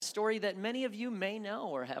story that many of you may know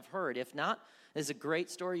or have heard. If not, this is a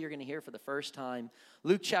great story you're going to hear for the first time.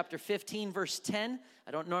 Luke chapter 15, verse 10.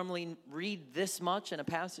 I don't normally read this much in a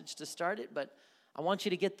passage to start it, but I want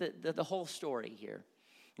you to get the whole story here.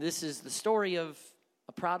 This is the story of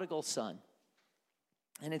a prodigal son.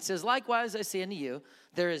 And it says, likewise, I say unto you,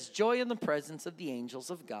 there is joy in the presence of the angels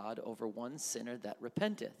of God over one sinner that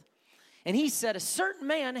repenteth. And he said, a certain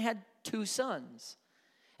man had 2 sons.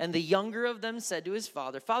 And the younger of them said to his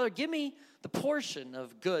father, Father, give me the portion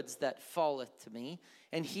of goods that falleth to me.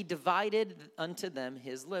 And he divided unto them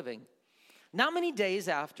his living. Not many days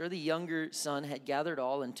after, the younger son had gathered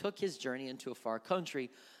all and took his journey into a far country.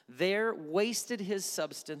 There wasted his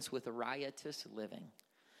substance with riotous living.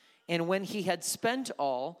 And when he had spent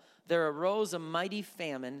all, there arose a mighty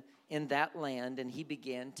famine in that land, and he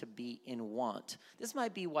began to be in want. This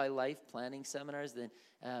might be why life planning seminars, the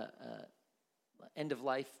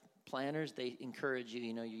end-of-life planners, they encourage you.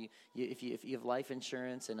 You know, if you have life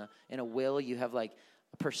insurance and a will, you have like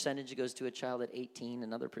a percentage that goes to a child at 18,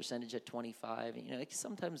 another percentage at 25. You know, it's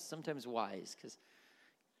sometimes wise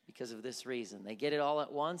because of this reason. They get it all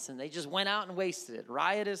at once, and they just went out and wasted it.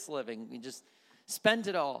 Riotous living. You just spent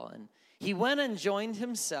it all. And he went and joined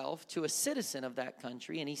himself to a citizen of that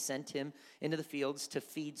country, and he sent him into the fields to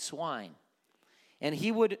feed swine. And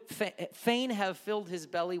he would fain have filled his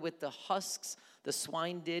belly with the husks the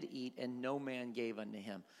swine did eat, and no man gave unto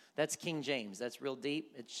him. That's King James. That's real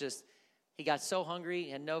deep. It's just, he got so hungry, he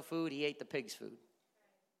had no food, he ate the pig's food.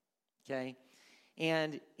 Okay?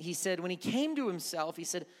 And he said, when he came to himself, he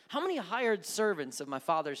said, how many hired servants of my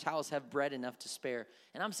father's house have bread enough to spare?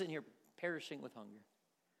 And I'm sitting here perishing with hunger.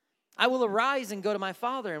 I will arise and go to my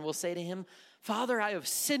father and will say to him, Father, I have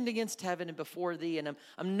sinned against heaven and before thee, and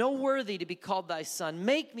I'm no worthy to be called thy son.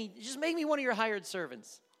 Make me one of your hired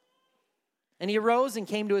servants. And he arose and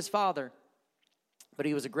came to his father. But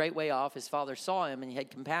he was a great way off. His father saw him, and he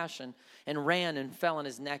had compassion, and ran and fell on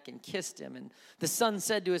his neck and kissed him. And the son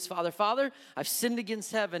said to his father, Father, I've sinned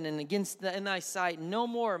against heaven and in thy sight. No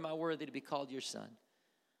more am I worthy to be called your son.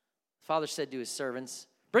 The father said to his servants,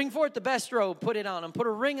 bring forth the best robe, put it on him, put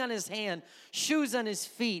a ring on his hand, shoes on his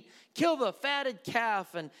feet, kill the fatted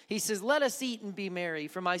calf. And he says, let us eat and be merry,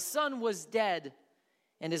 for my son was dead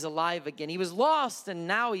and is alive again. He was lost, and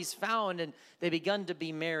now he's found. And they begun to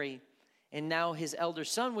be merry. And now his elder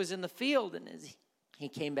son was in the field, and as he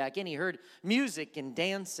came back in, he heard music and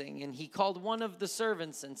dancing. And he called one of the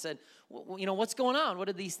servants and said, well, you know, what's going on? What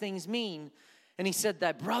do these things mean? And he said,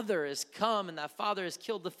 thy brother has come, and thy father has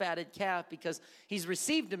killed the fatted calf, because he's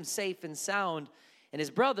received him safe and sound. And his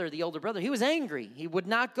brother, the older brother, he was angry. He would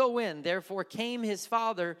not go in. Therefore came his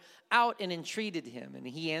father out and entreated him. And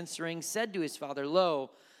he answering said to his father,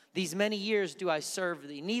 Lo, these many years do I serve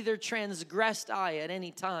thee. Neither transgressed I at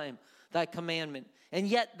any time thy commandment. And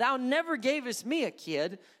yet thou never gavest me a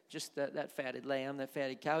kid, just that fatted lamb, that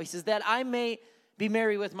fatted cow. He says, that I may be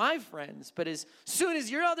merry with my friends. But as soon as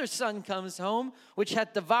your other son comes home, which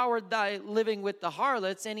hath devoured thy living with the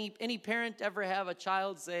harlots, any parent ever have a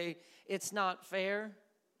child say, it's not fair?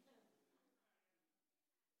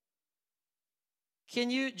 Can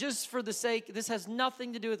you, just for the sake, this has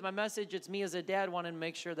nothing to do with my message. It's me as a dad wanting to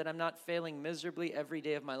make sure that I'm not failing miserably every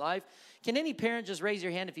day of my life. Can any parent just raise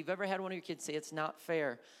your hand if you've ever had one of your kids say, it's not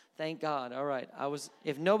fair? Thank God. All right.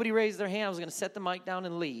 If nobody raised their hand, I was going to set the mic down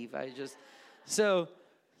and leave. So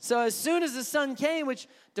as soon as the son came, which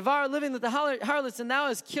devoured living with the harlots, and thou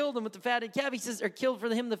hast killed him with the fatted calf, he says, or killed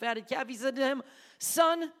for him the fatted calf, he said to him,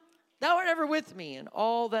 Son, thou art ever with me, and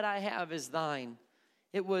all that I have is thine.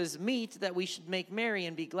 It was meet that we should make merry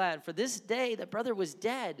and be glad. For this day that brother was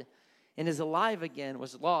dead and is alive again,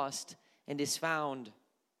 was lost and is found.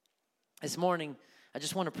 This morning, I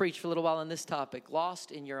just want to preach for a little while on this topic,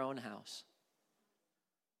 lost in your own house.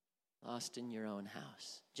 Lost in your own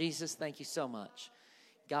house. Jesus, thank you so much.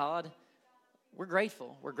 God, we're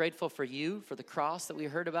grateful. We're grateful for you, for the cross that we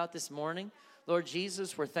heard about this morning. Lord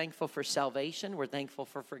Jesus, we're thankful for salvation. We're thankful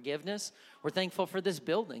for forgiveness. We're thankful for this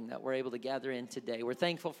building that we're able to gather in today. We're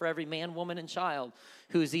thankful for every man, woman, and child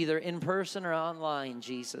who's either in person or online,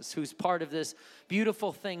 Jesus, who's part of this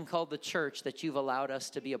beautiful thing called the church that you've allowed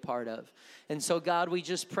us to be a part of. And so, God, we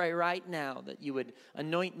just pray right now that you would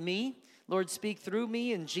anoint me. Lord, speak through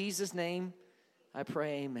me. In Jesus' name, I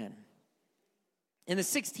pray, amen. In the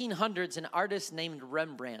 1600s, an artist named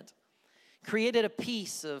Rembrandt created a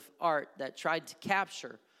piece of art that tried to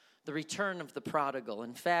capture the return of the prodigal.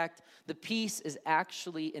 In fact, the piece is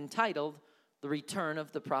actually entitled The Return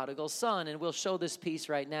of the Prodigal Son. And we'll show this piece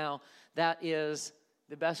right now. That is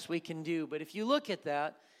the best we can do. But if you look at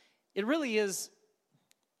that, it really is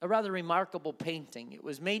a rather remarkable painting. It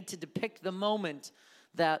was made to depict the moment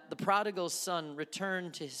that the prodigal son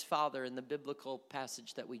returned to his father in the biblical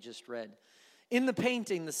passage that we just read. In the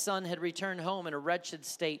painting, the son had returned home in a wretched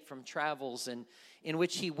state from travels and in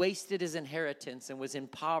which he wasted his inheritance and was in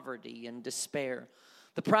poverty and despair.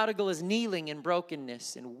 The prodigal is kneeling in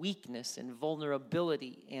brokenness and weakness and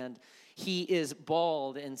vulnerability, and he is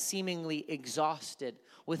bald and seemingly exhausted,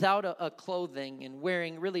 without a clothing and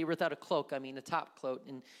wearing, really without a cloak, a top coat,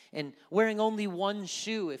 and wearing only one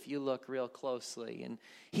shoe if you look real closely. And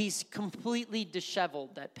he's completely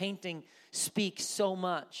disheveled. That painting speaks so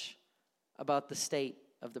much about the state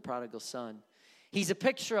of the prodigal son. He's a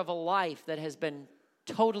picture of a life that has been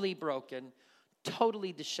totally broken,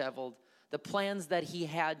 totally disheveled. The plans that he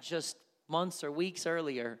had just months or weeks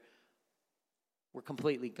earlier were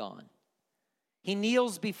completely gone. He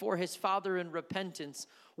kneels before his father in repentance,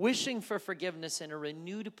 wishing for forgiveness and a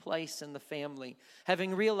renewed place in the family,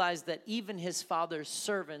 having realized that even his father's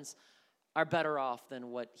servants are better off than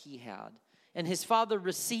what he had. And his father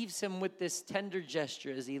receives him with this tender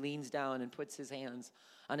gesture as he leans down and puts his hands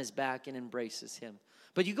on his back and embraces him.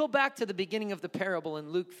 But you go back to the beginning of the parable in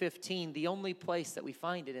Luke 15, the only place that we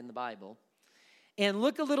find it in the Bible, and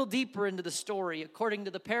look a little deeper into the story. According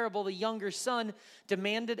to the parable, the younger son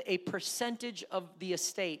demanded a percentage of the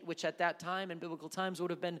estate, which at that time in biblical times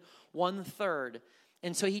would have been 1/3.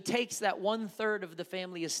 And so he takes that 1/3 of the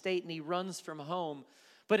family estate and he runs from home.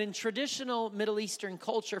 But in traditional Middle Eastern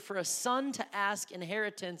culture, for a son to ask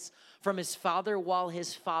inheritance from his father while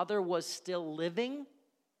his father was still living,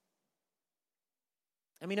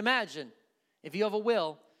 imagine if you have a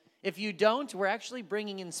will. If you don't, we're actually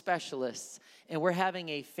bringing in specialists, and we're having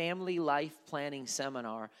a family life planning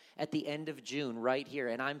seminar at the end of June right here,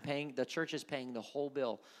 and the church is paying the whole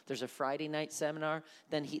bill. There's a Friday night seminar,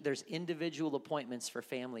 then there's individual appointments for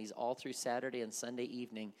families all through Saturday and Sunday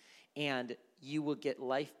evening, and you will get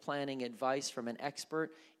life planning advice from an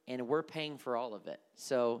expert, and we're paying for all of it.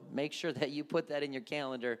 So make sure that you put that in your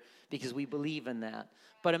calendar because we believe in that.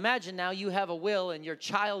 But imagine now you have a will and your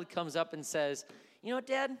child comes up and says, "You know what,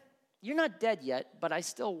 Dad? You're not dead yet, but I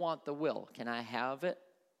still want the will. Can I have it?"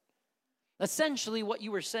 Essentially, what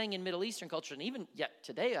you were saying in Middle Eastern culture, and even yet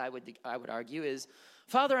today I would argue, is,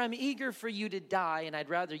 "Father, I'm eager for you to die, and I'd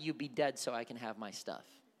rather you be dead so I can have my stuff."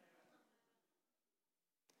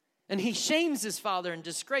 And he shames his father and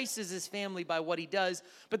disgraces his family by what he does.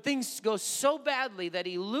 But things go so badly that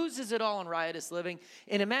he loses it all in riotous living.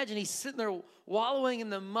 And imagine he's sitting there wallowing in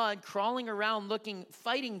the mud, crawling around,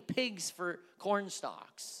 fighting pigs for corn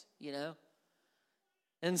stalks,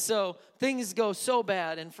 And so things go so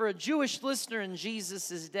bad. And for a Jewish listener in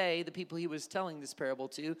Jesus' day, the people he was telling this parable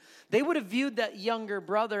to, they would have viewed that younger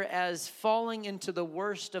brother as falling into the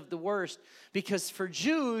worst of the worst. Because for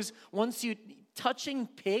Jews, touching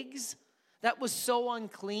pigs, that was so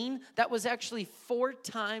unclean, that was actually 4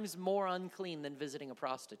 times more unclean than visiting a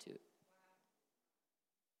prostitute.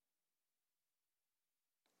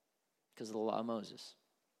 Because of the law of Moses.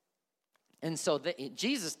 And so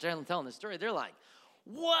Jesus telling the story, they're like,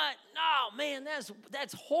 "What? No, man,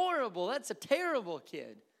 that's horrible. That's a terrible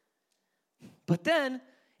kid." But then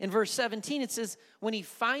in verse 17 it says, when he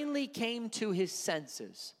finally came to his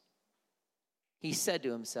senses, he said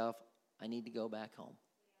to himself, "I need to go back home."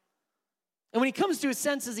 And when he comes to his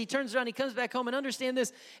senses, he turns around, he comes back home, and understand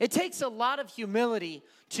this, it takes a lot of humility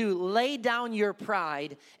to lay down your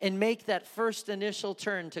pride and make that first initial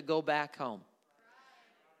turn to go back home.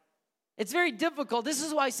 It's very difficult. This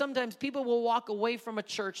is why sometimes people will walk away from a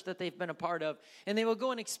church that they've been a part of, and they will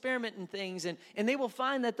go and experiment in things, and they will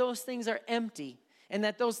find that those things are empty, and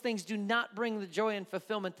that those things do not bring the joy and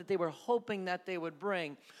fulfillment that they were hoping that they would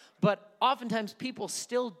bring. But oftentimes people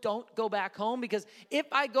still don't go back home, because if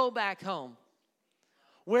I go back home,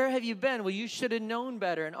 where have you been? Well, you should have known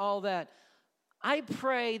better and all that. I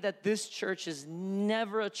pray that this church is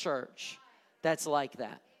never a church that's like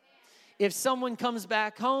that. If someone comes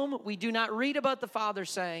back home, we do not read about the father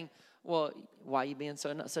saying, "Well, why are you being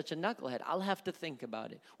such a knucklehead? I'll have to think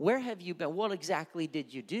about it. Where have you been? What exactly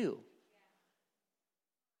did you do?"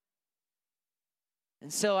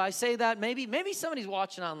 And so I say that maybe somebody's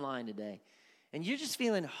watching online today, and you're just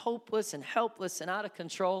feeling hopeless and helpless and out of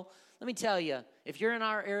control. Let me tell you, if you're in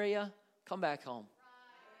our area, come back home.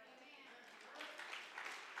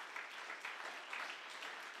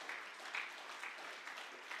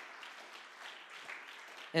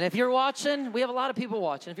 And if you're watching, we have a lot of people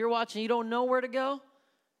watching. If you're watching, you don't know where to go,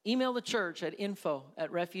 email the church at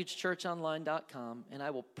info@refugechurchonline.com, and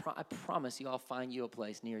I promise you I'll find you a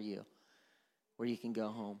place near you where you can go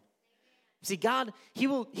home. See, God, He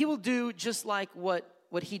will do just like what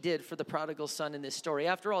what he did for the prodigal son in this story.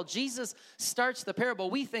 After all, Jesus starts the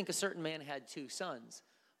parable. We think a certain man had 2 sons.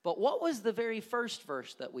 But what was the very first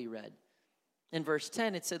verse that we read? In verse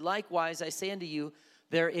 10, it said, "Likewise, I say unto you,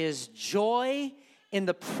 there is joy in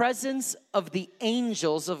the presence of the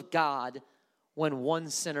angels of God when one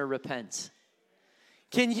sinner repents."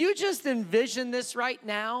 Can you just envision this right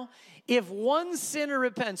now? If one sinner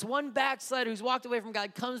repents, one backslider who's walked away from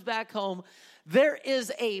God comes back home, there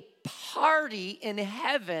is a party in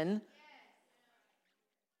heaven.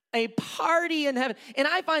 A party in heaven. And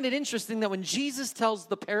I find it interesting that when Jesus tells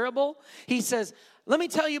the parable, he says, let me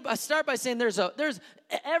tell you, I start by saying there's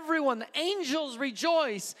everyone, the angels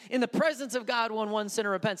rejoice in the presence of God when one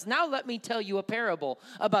sinner repents. Now let me tell you a parable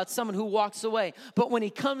about someone who walks away. But when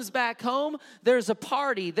he comes back home, there's a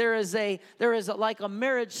party. There is like a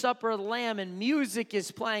marriage supper of the Lamb, and music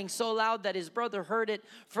is playing so loud that his brother heard it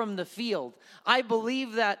from the field. I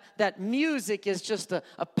believe that music is just a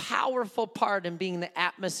powerful part in being the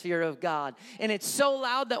atmosphere of God. And it's so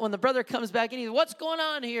loud that when the brother comes back in, he's, what's going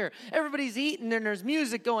on here? Everybody's eating and there's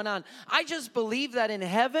music going on. I just believe that in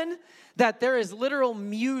heaven, that there is literal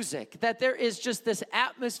music, that there is just this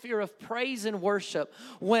atmosphere of praise and worship.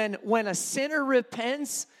 When a sinner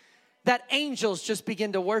repents, that angels just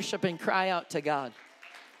begin to worship and cry out to God.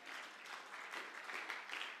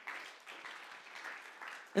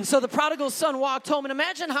 And so the prodigal son walked home, and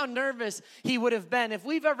imagine how nervous he would have been if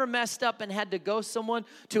we've ever messed up and had to go someone,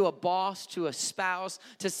 to a boss, to a spouse,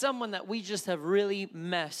 to someone that we just have really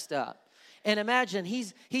messed up. And imagine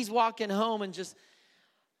he's walking home and just,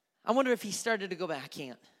 I wonder if he started to go back. I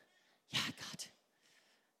can't. Yeah, I got to.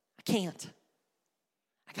 I can't.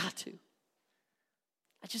 I got to.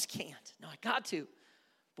 I just can't. No, I got to.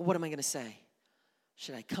 But what am I going to say?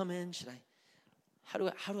 Should I come in? How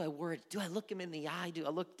do I word it? Do I look him in the eye? Do I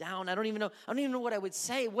look down? I don't even know what I would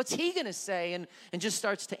say. What's he going to say? And just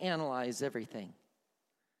starts to analyze everything.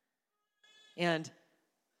 And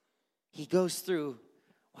he goes through,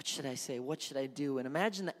 what should I say? What should I do? And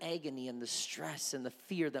imagine the agony and the stress and the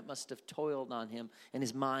fear that must have toiled on him and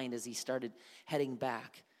his mind as he started heading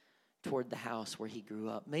back toward the house where he grew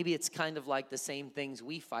up. Maybe it's kind of like the same things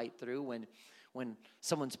we fight through when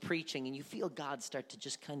someone's preaching and you feel God start to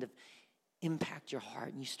just kind of impact your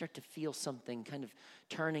heart, and you start to feel something kind of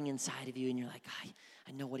turning inside of you, and you're like,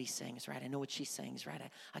 I know what he's saying is right. I know what she's saying is right.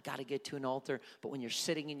 I got to get to an altar. But when you're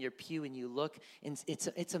sitting in your pew and you look, and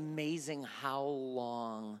it's amazing how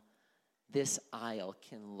long this aisle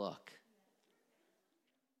can look.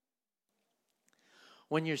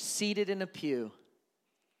 When you're seated in a pew,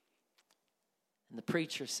 and the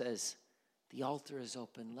preacher says, the altar is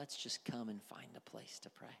open. Let's just come and find a place to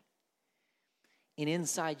pray. And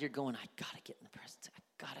inside you're going, I got to get in the presence.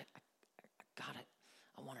 I got it. I got it.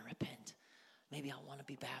 I want to repent. Maybe I want to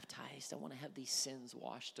be baptized. I want to have these sins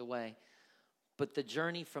washed away. But the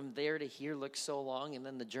journey from there to here looks so long, and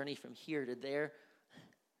then the journey from here to there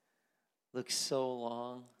looks so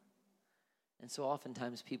long. And so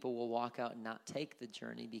oftentimes people will walk out and not take the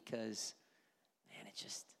journey because, man,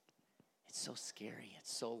 it's so scary.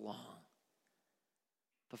 It's so long.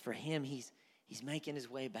 But for him, he's making his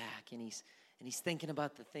way back, and he's thinking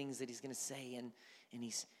about the things that he's going to say, and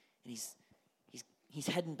he's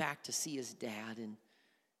heading back to see his dad.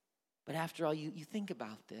 But after all, you think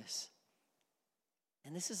about this,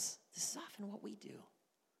 and this is often what we do.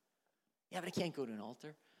 Yeah, but I can't go to an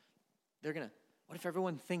altar. What if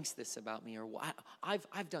everyone thinks this about me? Or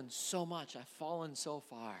I've done so much. I've fallen so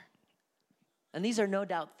far. And these are no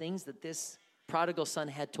doubt things that this prodigal son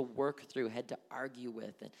had to work through, had to argue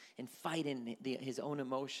with, and fight in his own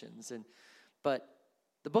emotions. But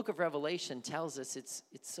the book of Revelation tells us it's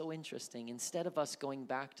so interesting. Instead of us going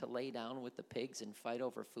back to lay down with the pigs and fight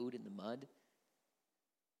over food in the mud,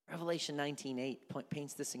 Revelation 19:8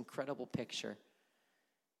 paints this incredible picture.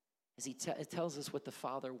 As it tells us what the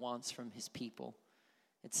Father wants from his people.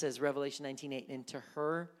 It says, Revelation 19:8, and to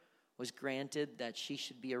her was granted that she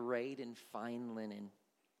should be arrayed in fine linen,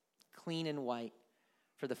 clean and white,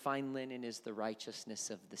 for the fine linen is the righteousness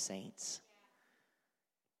of the saints.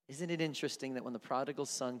 Isn't it interesting that when the prodigal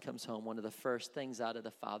son comes home, one of the first things out of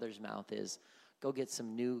the father's mouth is, go get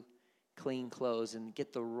some new clean clothes and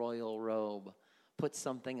get the royal robe. Put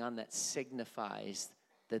something on that signifies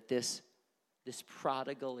that this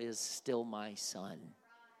prodigal is still my son.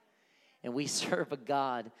 And we serve a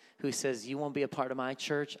God who says, you won't be a part of my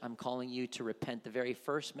church. I'm calling you to repent. The very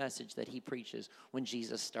first message that he preaches when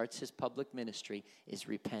Jesus starts his public ministry is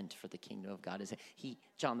repent, for the kingdom of God is.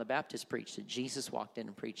 John the Baptist preached it. Jesus walked in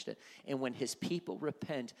and preached it. And when his people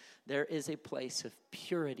repent, there is a place of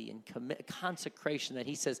purity and consecration that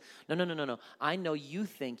he says, no. I know you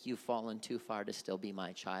think you've fallen too far to still be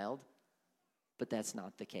my child, but that's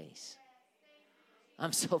not the case.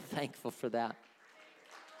 I'm so thankful for that.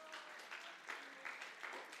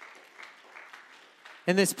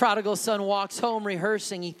 And this prodigal son walks home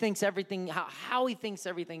rehearsing. He thinks everything, how he thinks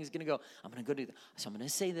everything is going to go. I'm going to go do this. So I'm going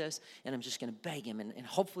to say this, and I'm just going to beg him, and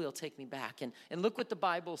hopefully he'll take me back. And look what the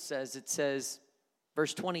Bible says. It says,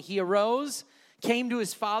 verse 20, he arose, came to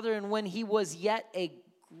his father, and when he was yet a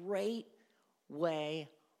great way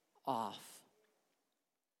off.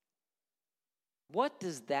 What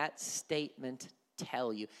does that statement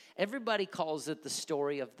tell you? Everybody calls it the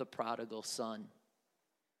story of the prodigal son.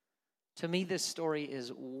 To me, this story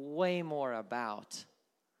is way more about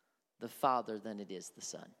the father than it is the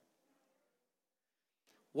son.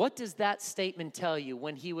 What does that statement tell you?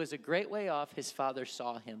 When he was a great way off, his father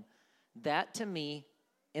saw him. That, to me,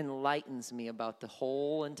 enlightens me about the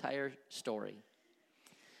whole entire story.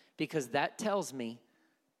 Because that tells me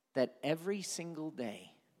that every single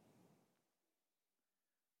day,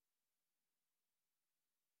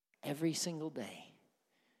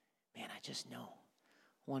 man, I just know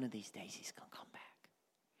one of these days he's going to come back.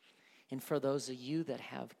 And for those of you that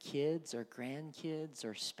have kids or grandkids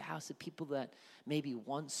or spouses, people that maybe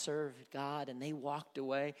once served God and they walked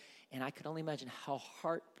away, and I could only imagine how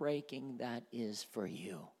heartbreaking that is for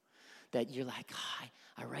you. That you're like,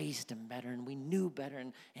 I raised him better and we knew better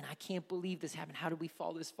and I can't believe this happened. How did we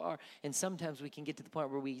fall this far? And sometimes we can get to the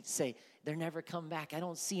point where we say, they're never coming back. I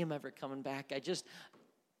don't see him ever coming back. I just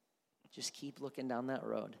keep looking down that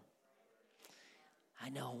road. I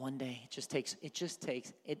know one day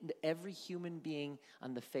every human being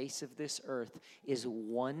on the face of this earth is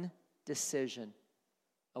one decision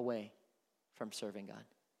away from serving God.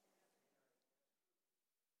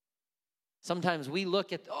 Sometimes we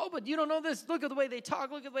look at, but you don't know this. Look at the way they talk.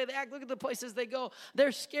 Look at the way they act. Look at the places they go.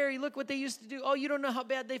 They're scary. Look what they used to do. Oh, you don't know how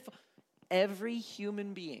bad they fall. Every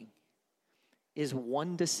human being is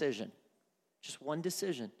one decision, just one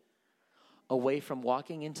decision, away from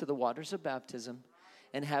walking into the waters of baptism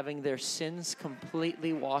and having their sins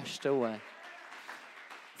completely washed away.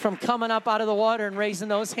 From coming up out of the water and raising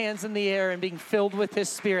those hands in the air and being filled with his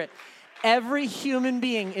Spirit. Every human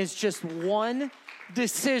being is just one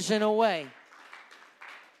decision away.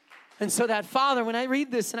 And so that father, when I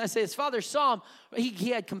read this and I say his father saw him, he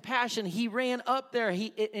had compassion. He ran up there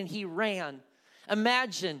and he ran.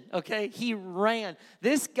 Imagine, okay, he ran.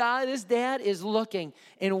 This dad is looking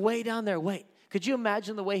and way down there. Wait, could you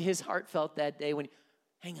imagine the way his heart felt that day when,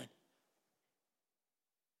 hang on.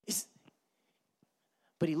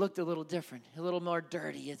 But he looked a little different, a little more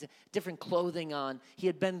dirty. He had different clothing on. He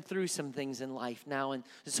had been through some things in life now. And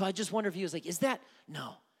so I just wonder if he was like, is that?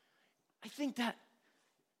 No. I think that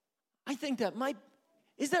might,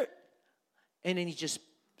 is there? And then he just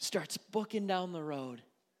starts booking down the road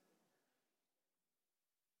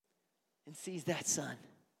and sees that son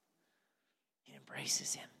and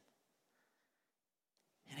embraces him.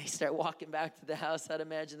 And they start walking back to the house. I'd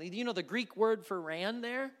imagine. You know, the Greek word for ran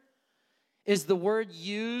there is the word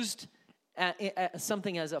used at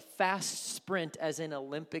something as a fast sprint as in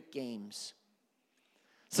Olympic Games.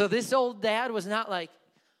 So this old dad was not like,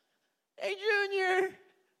 hey, Junior.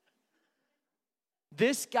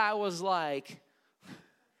 This guy was like,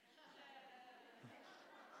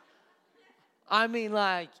 I mean,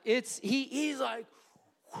 like, he's like,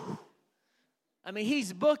 whew. I mean,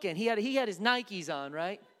 he's booking. He had his Nikes on,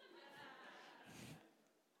 right?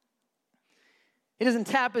 He doesn't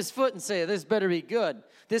tap his foot and say, this better be good.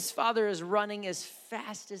 This father is running as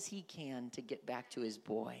fast as he can to get back to his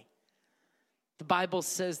boy. The Bible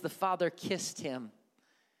says the father kissed him.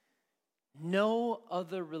 No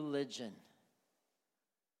other religion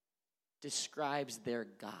describes their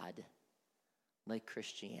God like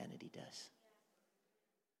Christianity does.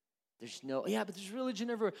 But there's religion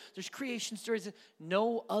everywhere. There's creation stories.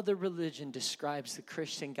 No other religion describes the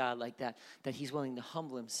Christian God like that he's willing to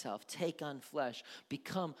humble himself, take on flesh,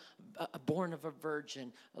 become born of a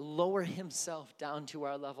virgin, lower himself down to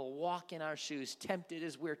our level, walk in our shoes, tempted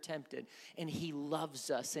as we're tempted. And he loves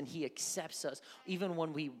us and he accepts us. Even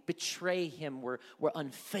when we betray him, we're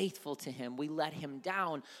unfaithful to him. We let him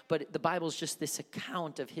down. But the Bible's just this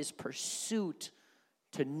account of his pursuit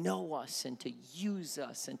to know us and to use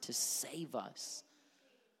us and to save us.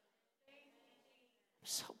 I'm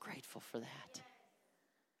so grateful for that.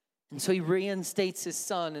 And so he reinstates his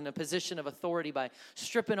son in a position of authority by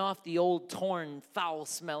stripping off the old, torn,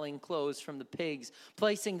 foul-smelling clothes from the pigs,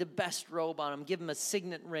 placing the best robe on him, give him a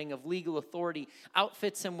signet ring of legal authority,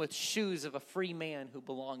 outfits him with shoes of a free man who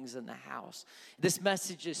belongs in the house. This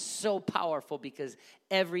message is so powerful because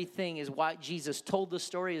everything is why Jesus told the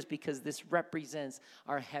story is because this represents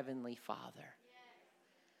our Heavenly Father.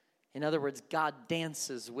 In other words, God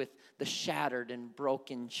dances with the shattered and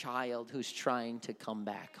broken child who's trying to come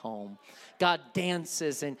back home. God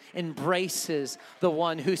dances and embraces the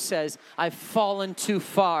one who says, I've fallen too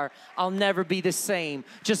far. I'll never be the same.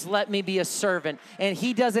 Just let me be a servant. And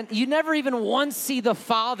he doesn't, you never even once see the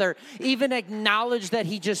Father even acknowledge that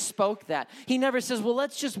he just spoke that. He never says, well,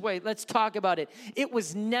 let's just wait. Let's talk about it. It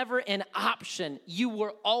was never an option. You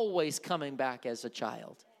were always coming back as a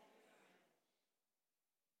child.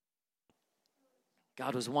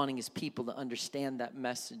 God was wanting his people to understand that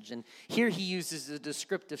message. And here he uses a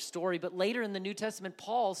descriptive story. But later in the New Testament,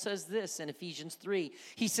 Paul says this in Ephesians 3.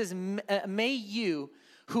 He says, may you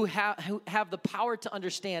who have the power to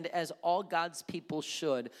understand, as all God's people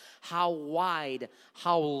should, how wide,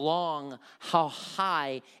 how long, how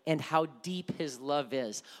high, and how deep his love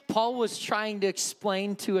is. Paul was trying to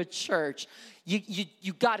explain to a church,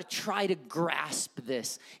 you got to try to grasp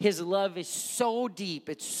this. His love is so deep,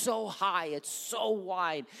 it's so high, it's so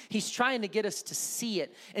wide. He's trying to get us to see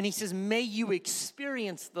it. And he says, may you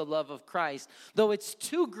experience the love of Christ, though it's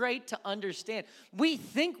too great to understand. We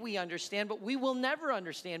think we understand, but we will never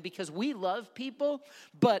understand because we love people,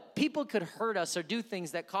 but people could hurt us or do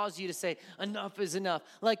things that cause you to say, enough is enough.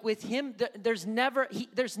 Like with him, there's never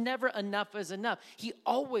enough is enough. He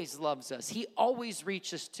always loves us. He always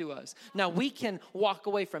reaches to us. Now, we can walk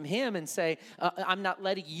away from him and say, I'm not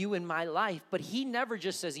letting you in my life. But he never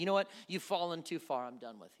just says, you know what? You've fallen too far. I'm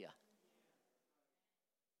done with you.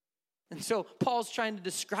 And so Paul's trying to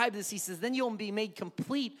describe this. He says, then you'll be made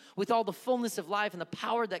complete with all the fullness of life and the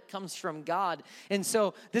power that comes from God. And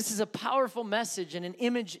so this is a powerful message and an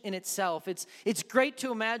image in itself. It's great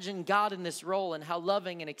to imagine God in this role and how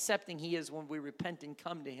loving and accepting he is when we repent and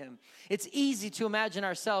come to him. It's easy to imagine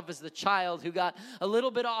ourselves as the child who got a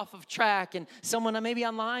little bit off of track, and someone maybe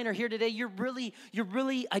online or here today, you're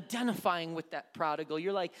really identifying with that prodigal.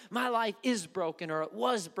 You're like, my life is broken, or it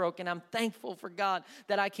was broken. I'm thankful for God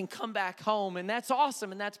that I can come back home, and that's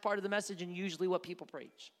awesome, and that's part of the message and usually what people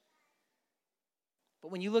preach. But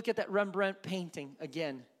when you look at that Rembrandt painting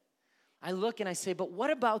again, I look and I say, but what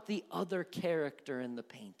about the other character in the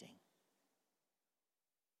painting?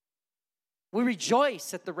 We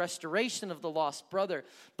rejoice at the restoration of the lost brother,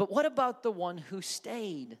 but what about the one who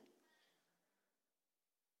stayed?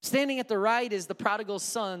 Standing at the right is the prodigal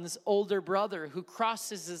son's older brother who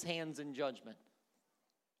crosses his hands in judgment.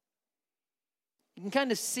 You can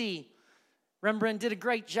kind of see Rembrandt did a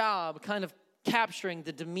great job kind of capturing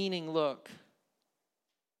the demeaning look.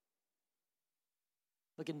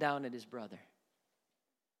 Looking down at his brother.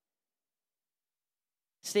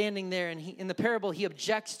 Standing there, and in the parable, he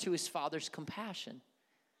objects to his father's compassion.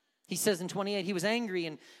 He says in 28, he was angry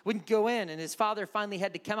and wouldn't go in, and his father finally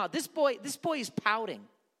had to come out. This boy is pouting.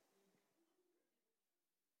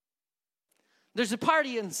 There's a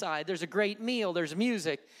party inside. There's a great meal. There's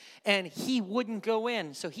music. And he wouldn't go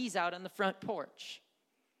in. So he's out on the front porch.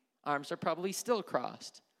 Arms are probably still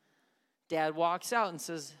crossed. Dad walks out and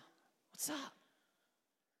says, what's up?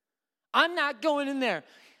 I'm not going in there.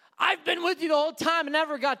 I've been with you the whole time and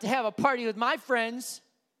never got to have a party with my friends.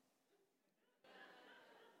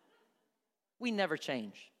 We never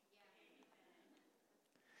change.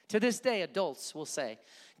 To this day, adults will say,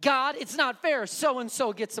 God, it's not fair.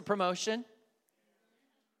 So-and-so gets a promotion.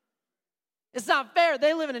 It's not fair.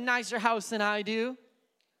 They live in a nicer house than I do.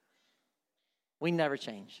 We never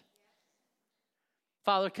change.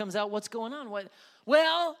 Father comes out, what's going on?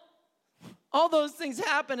 Well, all those things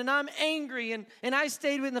happen, and I'm angry, and I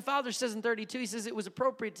stayed with him. The father says in 32, he says, it was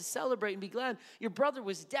appropriate to celebrate and be glad. Your brother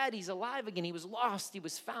was dead. He's alive again. He was lost. He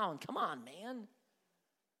was found. Come on, man.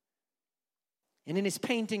 And in his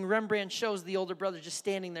painting, Rembrandt shows the older brother just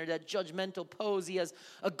standing there, that judgmental pose. He has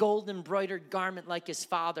a gold embroidered garment like his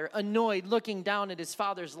father, annoyed, looking down at his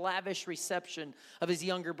father's lavish reception of his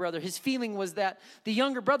younger brother. His feeling was that the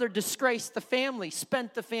younger brother disgraced the family,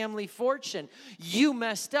 spent the family fortune. You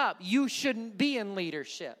messed up. You shouldn't be in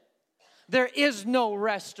leadership. There is no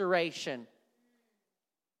restoration.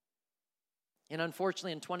 And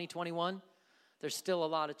unfortunately, in 2021, there's still a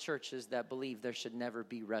lot of churches that believe there should never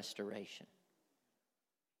be restoration.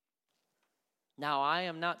 Now, I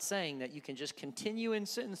am not saying that you can just continue in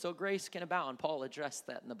sin so grace can abound. Paul addressed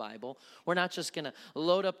that in the Bible. We're not just going to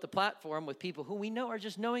load up the platform with people who we know are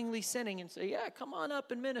just knowingly sinning and say, yeah, come on up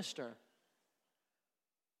and minister.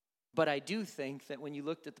 But I do think that when you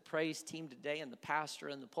looked at the praise team today and the pastor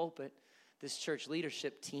and the pulpit, this church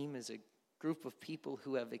leadership team is a group of people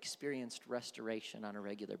who have experienced restoration on a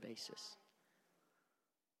regular basis.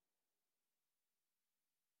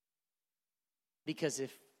 Because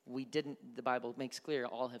if we didn't, the Bible makes clear,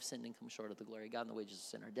 all have sinned and come short of the glory of God, and the wages of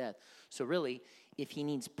sin are death. So really, if he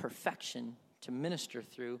needs perfection to minister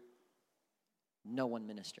through, no one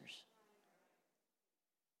ministers.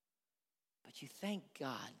 But you thank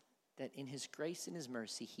God that in his grace and his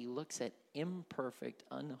mercy, he looks at imperfect,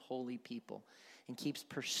 unholy people and keeps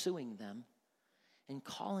pursuing them and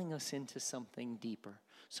calling us into something deeper.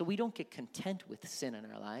 So we don't get content with sin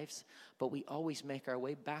in our lives, but we always make our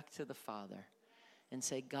way back to the Father and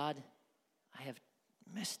say, God, I have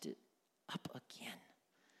messed it up again.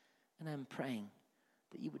 And I'm praying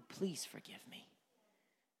that you would please forgive me.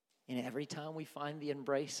 And every time we find the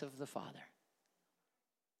embrace of the Father.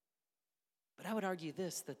 But I would argue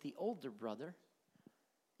this, that the older brother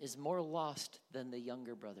is more lost than the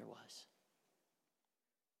younger brother was.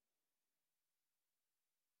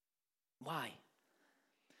 Why?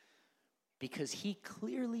 Because he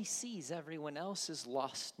clearly sees everyone else's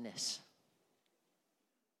lostness.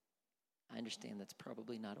 I understand that's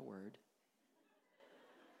probably not a word.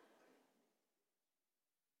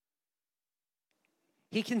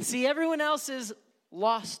 He can see everyone else's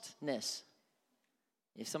lostness.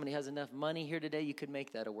 If somebody has enough money here today, you could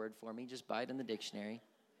make that a word for me. Just buy it in the dictionary.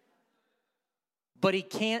 But he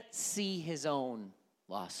can't see his own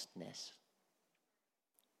lostness.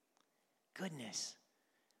 Goodness.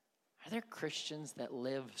 Are there Christians that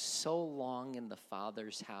live so long in the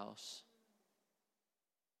Father's house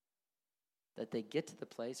that they get to the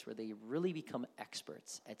place where they really become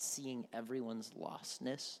experts at seeing everyone's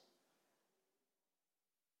lostness,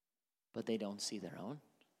 but they don't see their own?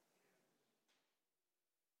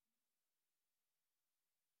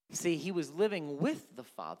 See, he was living with the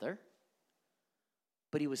Father,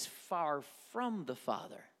 but he was far from the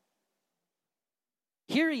Father.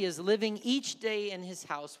 Here he is living each day in his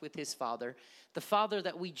house with his Father, the Father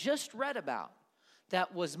that we just read about,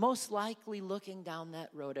 that was most likely looking down that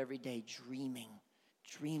road every day,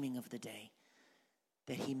 dreaming of the day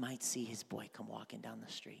that he might see his boy come walking down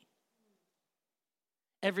the street.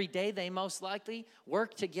 Every day they most likely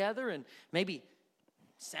worked together and maybe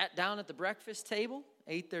sat down at the breakfast table,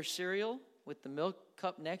 ate their cereal with the milk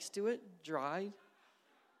cup next to it, dried.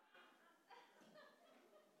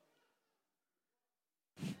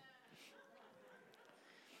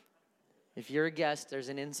 If you're a guest, there's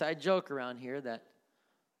an inside joke around here that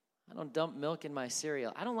I don't dump milk in my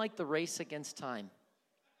cereal. I don't like the race against time.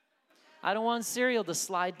 I don't want cereal to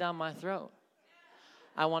slide down my throat.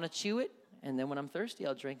 I want to chew it, and then when I'm thirsty,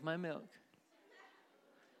 I'll drink my milk.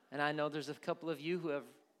 And I know there's a couple of you who have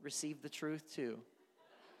received the truth too.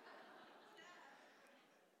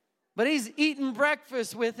 But he's eating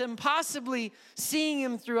breakfast with him, possibly seeing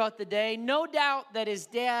him throughout the day. No doubt that his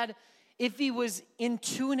dad, if he was in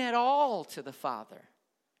tune at all to the Father,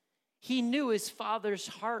 he knew his father's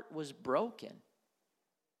heart was broken.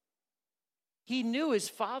 He knew his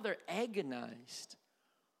father agonized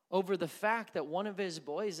over the fact that one of his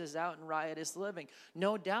boys is out in riotous living.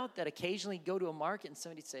 No doubt that occasionally he'd go to a market and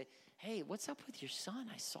somebody'd say, hey, what's up with your son?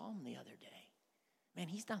 I saw him the other day. Man,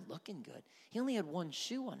 he's not looking good. He only had one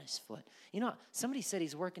shoe on his foot. You know, somebody said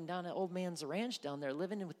he's working down at old man's ranch down there,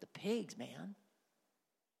 living with the pigs, man.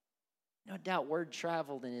 No doubt word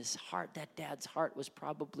traveled in his heart. That dad's heart was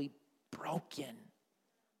probably broken.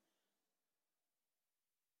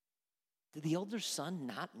 Did the older son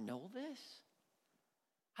not know this?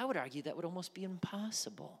 I would argue that would almost be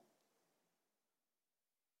impossible.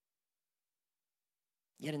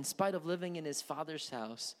 Yet in spite of living in his father's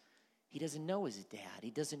house, he doesn't know his dad.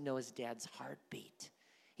 He doesn't know his dad's heartbeat.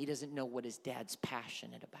 He doesn't know what his dad's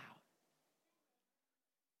passionate about.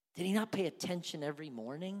 Did he not pay attention every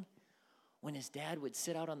morning when his dad would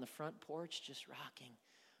sit out on the front porch just rocking?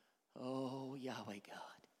 Oh, Yahweh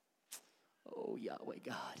God. Oh, Yahweh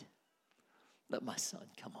God. Let my son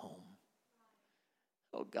come home.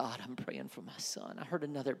 Oh, God, I'm praying for my son. I heard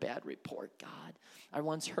another bad report, God. I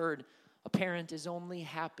once heard a parent is only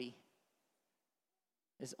happy.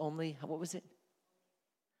 Is only, what was it?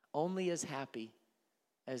 Only as happy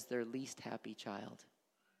as their least happy child.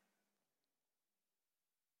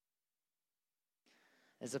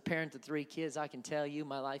 As a parent of 3 kids, I can tell you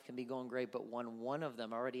my life can be going great, but when one of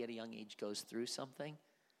them already at a young age goes through something,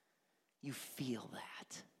 you feel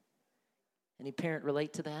that. Any parent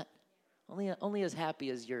relate to that? Only as happy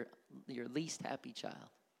as your least happy child.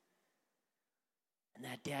 And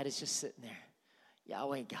that dad is just sitting there.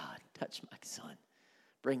 Yahweh God, touch my son.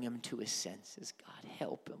 Bring him to his senses. God,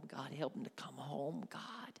 help him. God, help him to come home.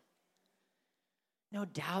 God. No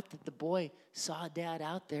doubt that the boy saw dad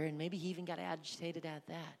out there, and maybe he even got agitated at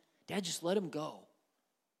that. Dad, just let him go.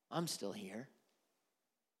 I'm still here.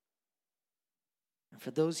 And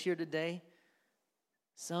for those here today,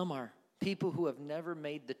 some are people who have never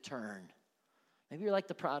made the turn. Maybe you're like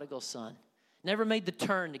the prodigal son. Never made the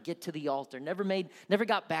turn to get to the altar. Never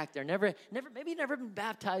got back there. Maybe never been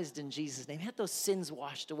baptized in Jesus' name. Had those sins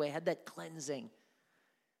washed away. Had that cleansing.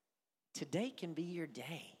 Today can be your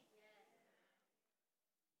day.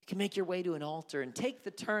 You can make your way to an altar and take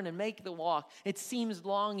the turn and make the walk. It seems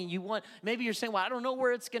long and maybe you're saying, well, I don't know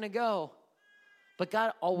where it's going to go. But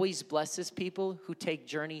God always blesses people who take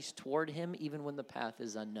journeys toward him even when the path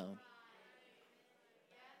is unknown.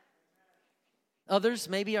 Others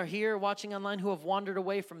maybe are here watching online who have wandered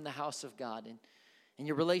away from the house of God and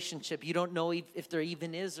your relationship. You don't know if there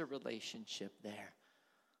even is a relationship there.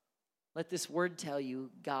 Let this word tell you,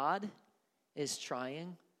 God is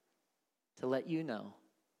trying to let you know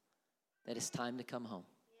that it's time to come home.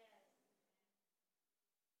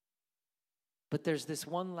 But there's this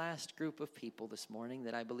one last group of people this morning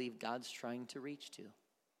that I believe God's trying to reach to.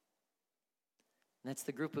 And that's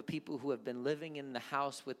the group of people who have been living in the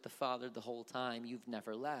house with the Father the whole time. You've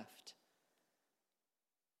never left.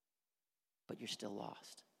 But you're still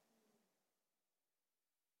lost.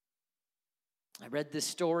 I read this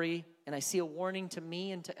story and I see a warning to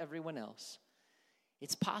me and to everyone else.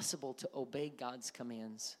 It's possible to obey God's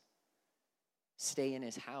commands, stay in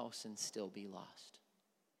his house, and still be lost.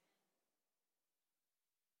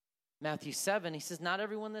 Matthew 7, he says, not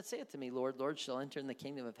everyone that saith to me, Lord, Lord, shall enter in the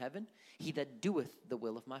kingdom of heaven. He that doeth the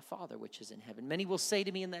will of my Father, which is in heaven. Many will say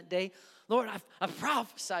to me in that day, Lord, I've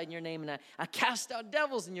prophesied in your name, and I cast out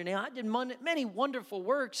devils in your name. I did many wonderful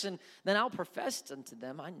works, and then I'll profess unto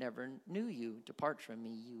them, I never knew you. Depart from me,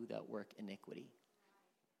 you that work iniquity.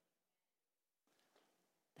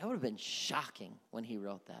 That would have been shocking when he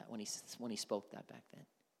wrote that, when he spoke that back then.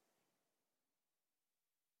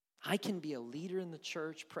 I can be a leader in the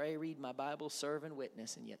church, pray, read my Bible, serve, and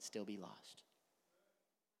witness, and yet still be lost.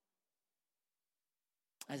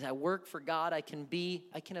 As I work for God, I can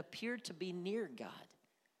appear to be near God,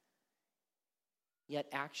 yet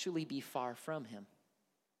actually be far from him.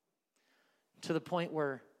 To the point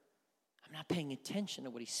where I'm not paying attention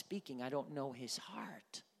to what he's speaking. I don't know his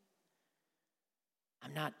heart.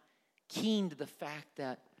 I'm not keen to the fact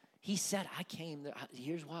that he said,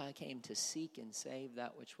 here's why I came, to seek and save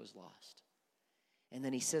that which was lost. And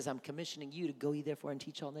then he says, I'm commissioning you to go ye therefore and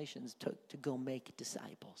teach all nations, to go make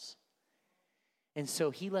disciples. And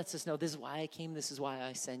so he lets us know, this is why I came, this is why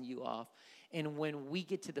I send you off. And when we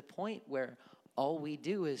get to the point where all we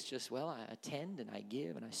do is just, I attend and I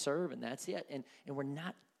give and I serve and that's it. And we're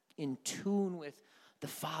not in tune with the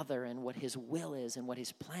Father and what his will is and what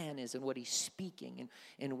his plan is and what he's speaking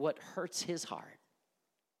and what hurts his heart.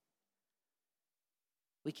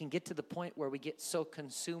 We can get to the point where we get so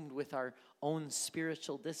consumed with our own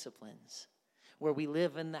spiritual disciplines, where we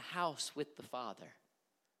live in the house with the Father,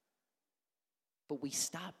 but we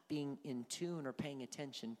stop being in tune or paying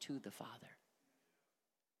attention to the Father.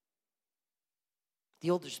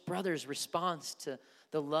 The oldest brother's response to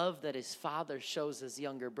the love that his father shows his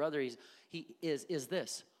younger brother is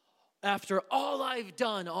this: after all I've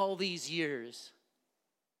done all these years.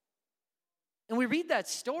 And we read that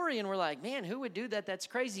story and we're like, man, who would do that? That's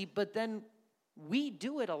crazy. But then we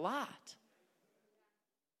do it a lot.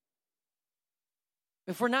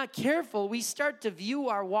 If we're not careful, we start to view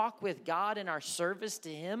our walk with God and our service to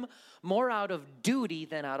him more out of duty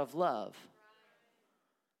than out of love.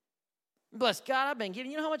 Bless God, I've been giving.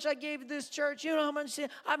 You know how much I gave this church? You know how much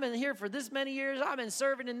I've been here for this many years. I've been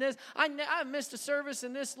serving in this. I've missed a service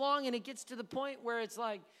in this long, and it gets to the point where it's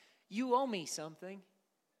like, you owe me something.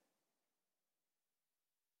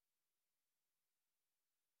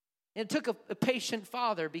 It took a patient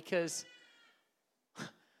father, because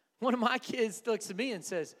one of my kids looks at me and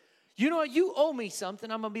says, you know what, you owe me something.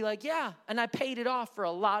 I'm going to be like, yeah, and I paid it off for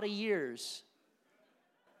a lot of years.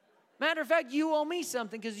 Matter of fact, you owe me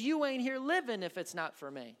something because you ain't here living if it's not for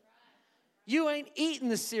me. You ain't eating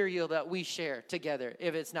the cereal that we share together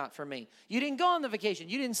if it's not for me. You didn't go on the vacation.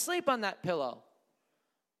 You didn't sleep on that pillow.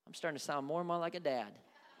 I'm starting to sound more and more like a dad.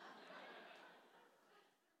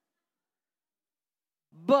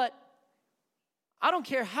 But I don't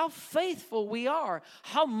care how faithful we are,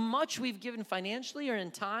 how much we've given financially or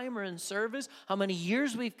in time or in service, how many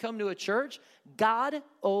years we've come to a church, God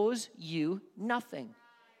owes you nothing.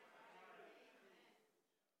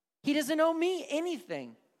 He doesn't owe me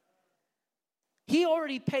anything. He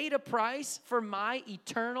already paid a price for my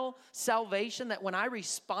eternal salvation, that when I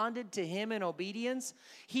responded to him in obedience,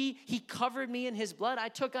 he covered me in his blood. I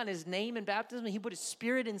took on his name in baptism. He put his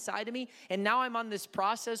spirit inside of me. And now I'm on this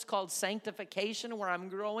process called sanctification where I'm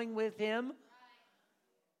growing with him.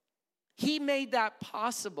 He made that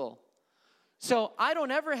possible. So I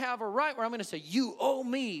don't ever have a right where I'm going to say, you owe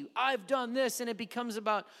me, I've done this, and it becomes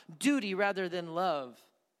about duty rather than love.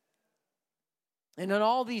 And in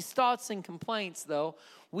all these thoughts and complaints, though,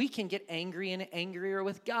 we can get angry and angrier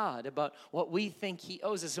with God about what we think he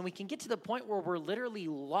owes us. And we can get to the point where we're literally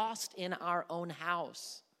lost in our own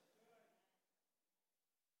house.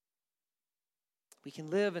 We can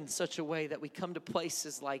live in such a way that we come to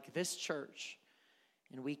places like this church,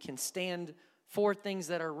 and we can stand for things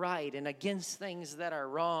that are right and against things that are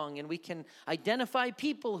wrong. And we can identify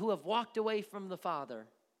people who have walked away from the Father.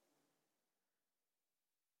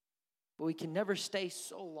 But we can never stay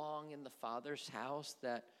so long in the Father's house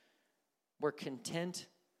that we're content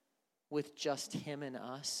with just him and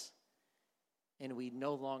us, and we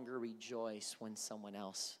no longer rejoice when someone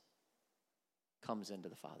else comes into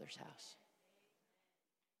the Father's house.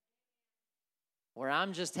 Where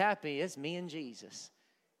I'm just happy, it's me and Jesus.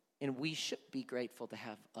 And we should be grateful to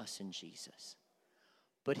have us and Jesus.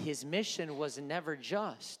 But his mission was never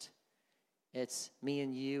just, it's me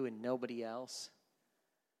and you and nobody else.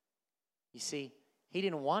 You see, he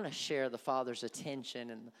didn't want to share the Father's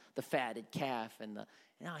attention and the fatted calf and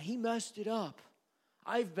he messed it up.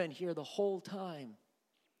 I've been here the whole time.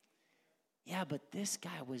 Yeah, but this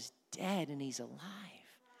guy was dead and he's alive.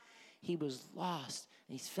 He was lost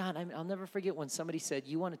and he's found. I mean, I'll never forget when somebody said,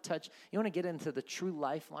 you want to get into the true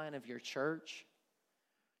lifeline of your church?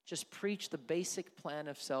 Just preach the basic plan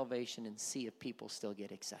of salvation and see if people still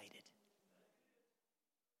get excited.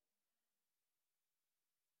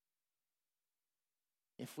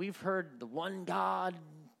 If we've heard the one God,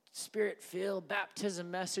 Spirit-filled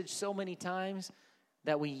baptism message so many times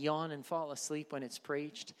that we yawn and fall asleep when it's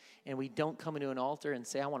preached, and we don't come into an altar and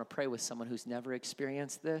say, I want to pray with someone who's never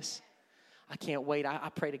experienced this, I can't wait.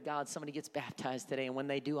 I pray to God somebody gets baptized today, and when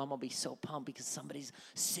they do, I'm going to be so pumped because somebody's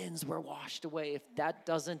sins were washed away. If that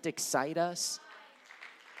doesn't excite us,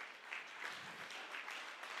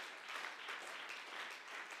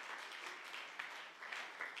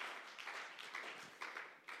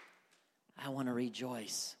 I want to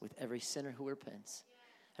rejoice with every sinner who repents,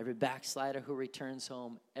 every backslider who returns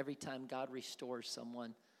home, every time God restores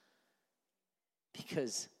someone,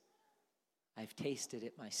 because I've tasted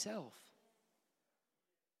it myself.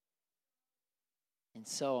 And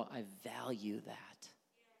so I value that.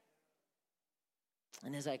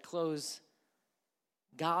 And as I close,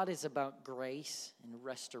 God is about grace and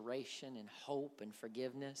restoration and hope and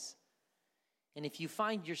forgiveness. And if you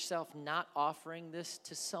find yourself not offering this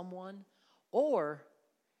to someone, or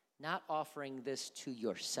not offering this to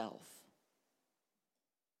yourself,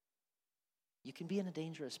 you can be in a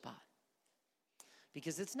dangerous spot.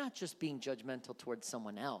 Because it's not just being judgmental towards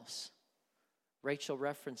someone else. Rachel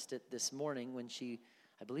referenced it this morning when she,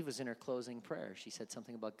 I believe, was in her closing prayer. She said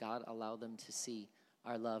something about God allow them to see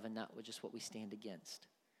our love and not just what we stand against.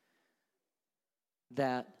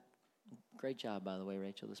 That, great job, by the way,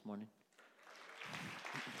 Rachel, this morning.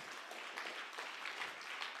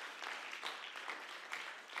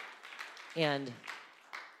 And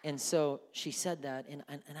so she said that, and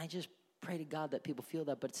I just pray to God that people feel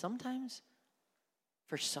that. But sometimes,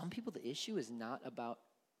 for some people, the issue is not about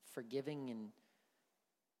forgiving and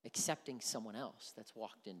accepting someone else that's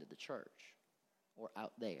walked into the church or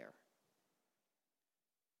out there.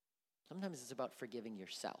 Sometimes it's about forgiving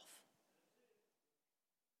yourself.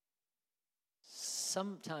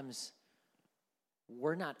 Sometimes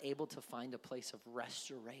we're not able to find a place of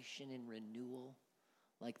restoration and renewal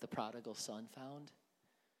like the prodigal son found,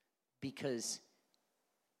 because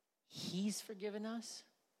he's forgiven us,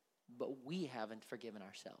 but we haven't forgiven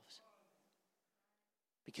ourselves.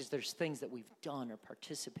 Because there's things that we've done or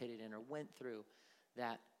participated in or went through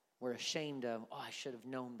that we're ashamed of. Oh, I should have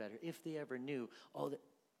known better. If they ever knew.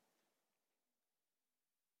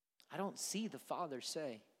 I don't see the Father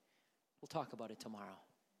say, we'll talk about it tomorrow.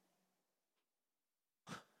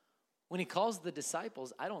 When he calls the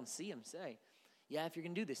disciples, I don't see him say, yeah, if you're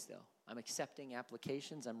going to do this, though, I'm accepting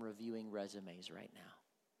applications. I'm reviewing resumes right now.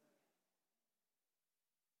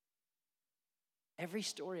 Every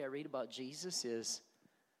story I read about Jesus is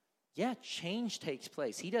yeah, change takes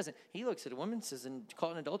place. He looks at a woman, says, and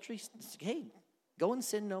caught in adultery, says, hey, go and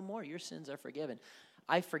sin no more. Your sins are forgiven.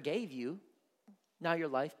 I forgave you. Now your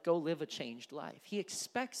life, go live a changed life. He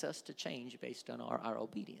expects us to change based on our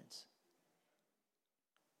obedience.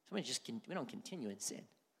 So we don't continue in sin.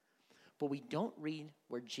 But we don't read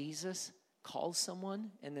where Jesus calls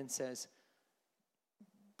someone and then says,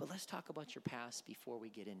 but let's talk about your past before we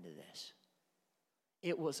get into this.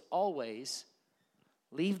 It was always,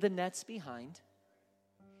 leave the nets behind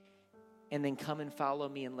and then come and follow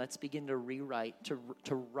me, and let's begin to rewrite,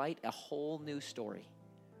 to write a whole new story.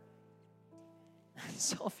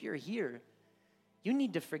 So if you're here, you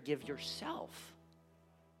need to forgive yourself.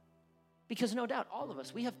 Because no doubt, all of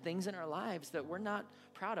us, we have things in our lives that we're not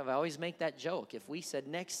proud of. I always make that joke. If we said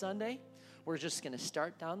next Sunday, we're just going to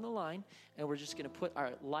start down the line, and we're just going to put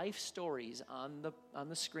our life stories on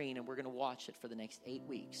the screen, and we're going to watch it for the next 8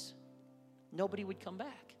 weeks, nobody would come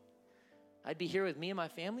back. I'd be here with me and my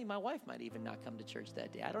family. My wife might even not come to church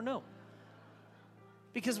that day. I don't know.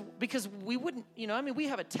 Because we wouldn't, we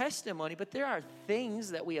have a testimony, but there are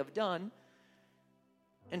things that we have done.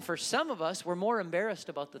 And for some of us, we're more embarrassed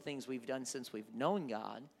about the things we've done since we've known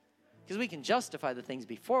God. Because we can justify the things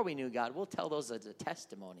before we knew God. We'll tell those as a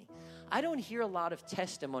testimony. I don't hear a lot of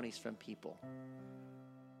testimonies from people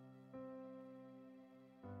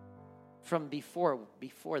from before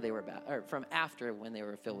they were or from after when they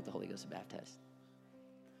were filled with the Holy Ghost and baptized.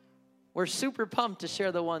 We're super pumped to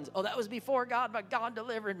share the ones, that was before God, but God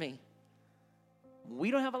delivered me.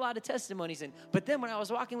 We don't have a lot of testimonies but then when I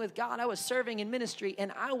was walking with God, I was serving in ministry,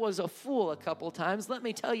 and I was a fool a couple times. Let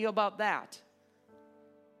me tell you about that.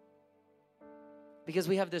 Because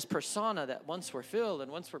we have this persona that once we're filled,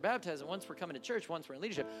 and once we're baptized, and once we're coming to church, once we're in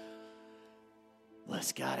leadership.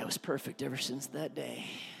 Bless God, I was perfect ever since that day.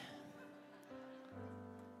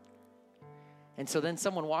 And so then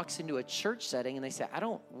someone walks into a church setting and they say, I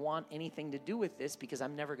don't want anything to do with this because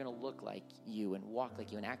I'm never going to look like you and walk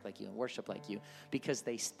like you and act like you and worship like you, because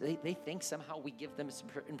they think somehow we give them this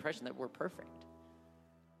impression that we're perfect.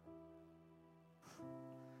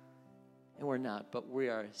 And we're not, but we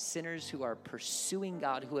are sinners who are pursuing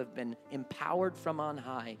God, who have been empowered from on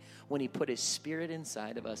high. When he put his Spirit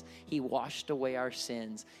inside of us, he washed away our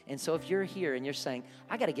sins. And so if you're here and you're saying,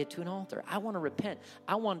 I got to get to an altar, I want to repent,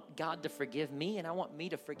 I want God to forgive me, and I want me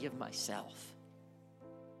to forgive myself.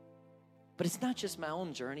 But it's not just my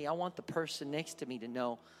own journey. I want the person next to me to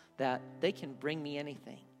know that they can bring me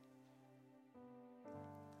anything,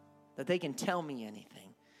 that they can tell me anything.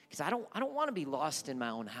 Because I don't want to be lost in my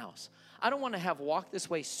own house. I don't want to have walked this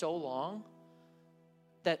way so long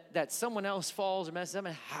that someone else falls or messes up,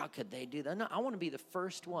 and how could they do that? No, I want to be the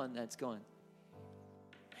first one that's going,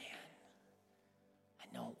 man,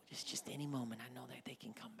 I know it's just any moment I know that they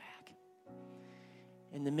can come back.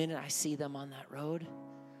 And the minute I see them on that road,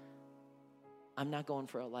 I'm not going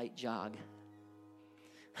for a light jog.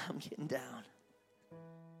 I'm getting down.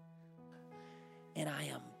 And I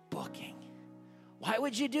am booking. Why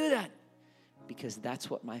would you do that? Because that's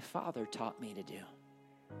what my Father taught me to do.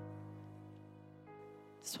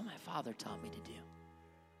 That's what my Father taught me to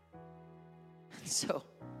do. And so,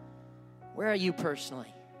 where are you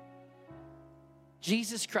personally?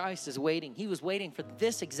 Jesus Christ is waiting. He was waiting for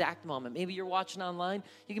this exact moment. Maybe you're watching online.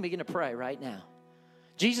 You can begin to pray right now.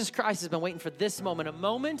 Jesus Christ has been waiting for this moment, a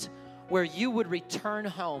moment where you would return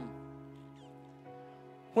home,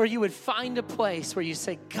 where you would find a place where you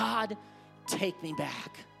say, God, take me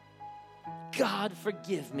back. God,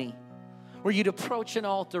 forgive me. Where you'd approach an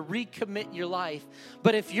altar, recommit your life.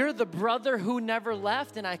 But if you're the brother who never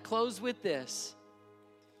left, and I close with this,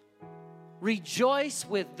 rejoice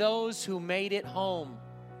with those who made it home.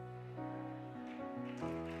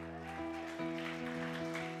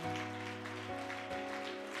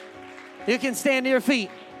 You can stand to your feet.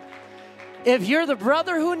 If you're the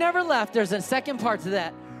brother who never left, there's a second part to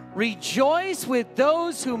that. Rejoice with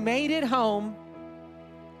those who made it home,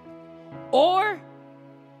 or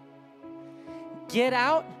get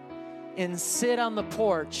out and sit on the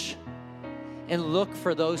porch and look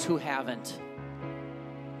for those who haven't.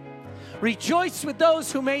 Rejoice with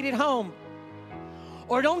those who made it home.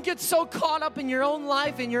 Or don't get so caught up in your own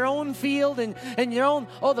life, in your own field, and your own,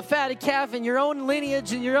 the fatted calf, and your own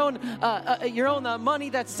lineage, and your own money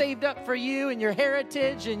that's saved up for you, and your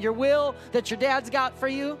heritage, and your will that your dad's got for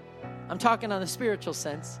you. I'm talking on a spiritual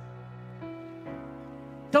sense.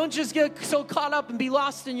 Don't just get so caught up and be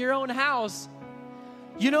lost in your own house.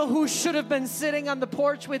 You know who should have been sitting on the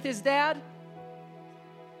porch with his dad?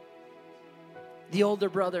 The older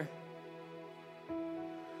brother.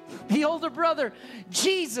 The older brother.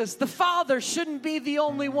 Jesus, the Father, shouldn't be the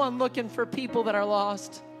only one looking for people that are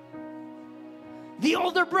lost. The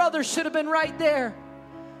older brother should have been right there.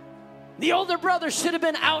 The older brother should have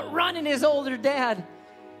been outrunning his older dad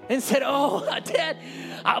and said, oh, Dad,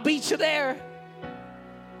 I'll beat you there.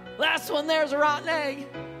 Last one there's a rotten egg.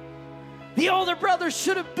 The older brother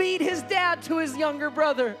should have beat his dad to his younger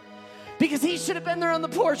brother because he should have been there on the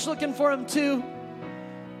porch looking for him too.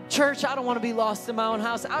 Church, I don't want to be lost in my own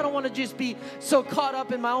house. I don't want to just be so caught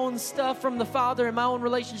up in my own stuff from the Father and my own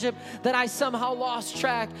relationship that I somehow lost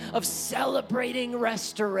track of celebrating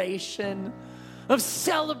restoration, of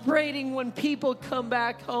celebrating when people come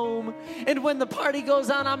back home. And when the party goes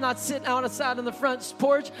on, I'm not sitting outside on the front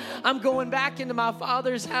porch. I'm going back into my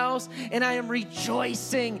Father's house, and I am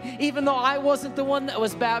rejoicing. Even though I wasn't the one that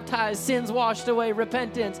was baptized, sins washed away,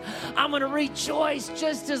 repentance, I'm going to rejoice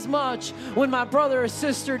just as much when my brother or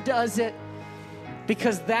sister does it,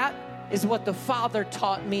 because that is what the Father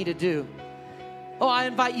taught me to do. Oh, I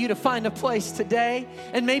invite you to find a place today,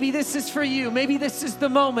 and maybe this is for you. Maybe this is the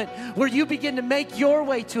moment where you begin to make your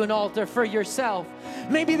way to an altar for yourself.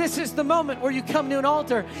 Maybe this is the moment where you come to an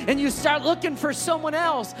altar and you start looking for someone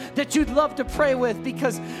else that you'd love to pray with,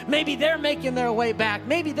 because maybe they're making their way back.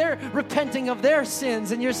 Maybe they're repenting of their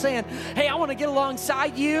sins, and you're saying, hey, I want to get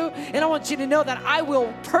alongside you, and I want you to know that I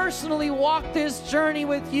will personally walk this journey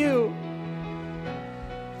with you.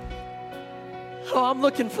 Oh, I'm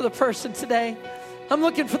looking for the person today. I'm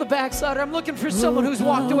looking for the backslider. I'm looking for someone who's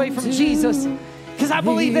walked away from Jesus, because I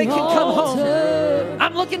believe they can come home.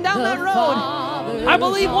 I'm looking down that road. I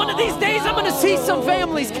believe one of these days I'm going to see some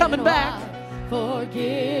families coming back.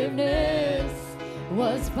 Forgiveness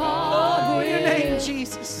was bought Oh, your name,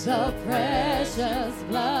 Jesus. The precious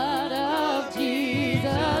blood of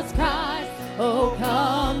Jesus Christ. Oh,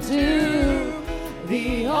 come to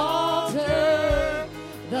the altar.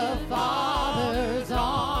 The Father